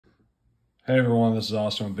Hey everyone, this is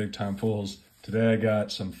Austin with Big Time Pulls. Today I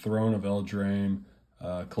got some Throne of Eldraine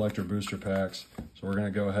collector booster packs. So we're going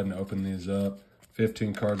to go ahead and open these up.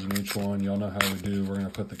 15 cards in each one. Y'all know how we do. We're going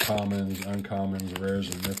to put the commons, uncommons, rares,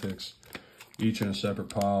 and mythics each in a separate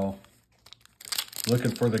pile.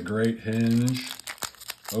 Looking for the Great Henge,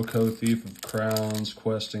 Oko Thief of Crowns,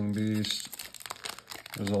 Questing Beast.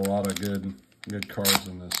 There's a lot of good cards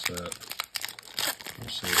in this set.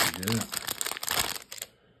 Let's see what we get.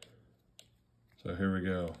 So here we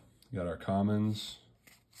go. We got our commons.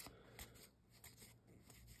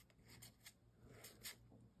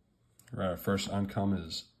 All right, our first uncommon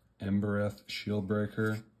is Embereth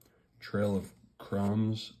Shieldbreaker, Trail of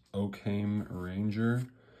Crumbs, Oakhame Ranger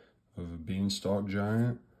of a Beanstalk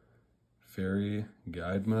Giant, Fairy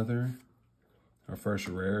Guidemother. Our first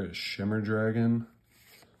rare is Shimmer Dragon.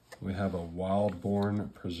 We have a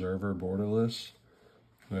Wildborn Preserver borderless.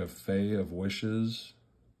 We have Fae of Wishes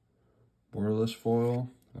borderless foil,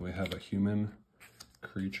 and we have a human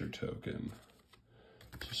creature token.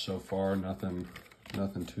 So far, nothing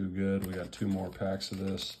too good. We got 2 more packs of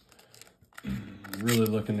this. Really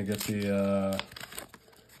looking to get the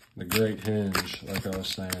Great Henge, like I was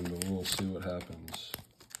saying, but we'll see what happens.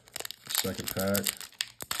 Second pack.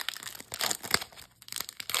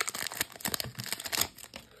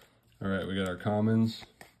 All right, we got our commons.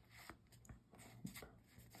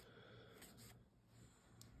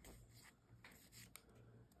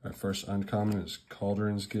 Our first uncommon is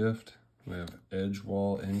Cauldron's Gift. We have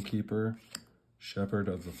Edgewall Innkeeper, Shepherd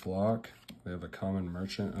of the Flock. We have a common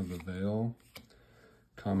Merchant of the Veil,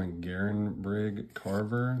 common Garenbrig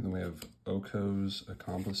Carver. Then we have Oko's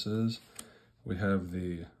Accomplices. We have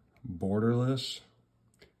the borderless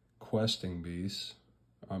Questing Beast.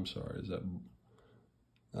 I'm sorry,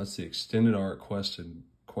 that's the extended art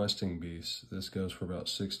Questing Beast. This goes for about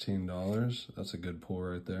 $16. That's a good pull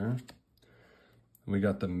right there. We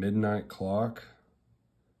got the Midnight Clock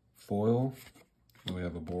foil, and we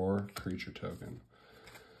have a Boar creature token.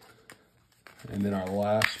 And then our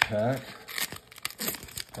last pack,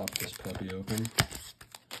 pop this puppy open.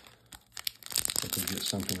 Hope we get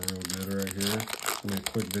something real good right here. It's gonna be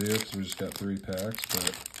a quick video because we just got 3 packs,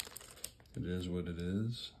 but it is what it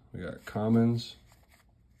is. We got commons.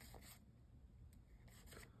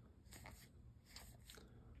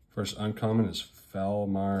 First uncommon is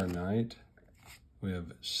Foulmire Knight. We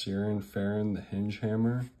have Siren Farron, the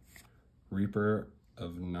Hingehammer. Reaper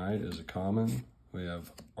of Night is a common. We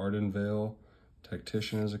have Ardenvale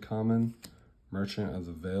Tactician as a common. Merchant of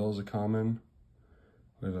the Veil is a common.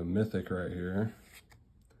 We have a mythic right here.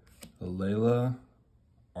 The Layla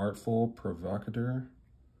Artful Provocateur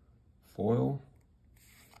foil.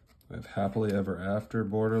 We have Happily Ever After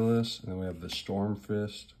borderless. And then we have the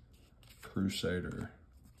Stormfist Crusader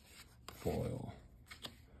foil.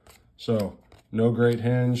 So, no Great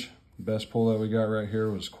Henge. Best pull that we got right here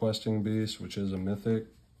was Questing Beast, which is a mythic.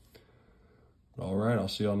 All right, I'll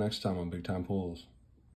see y'all next time on Big Time Pulls.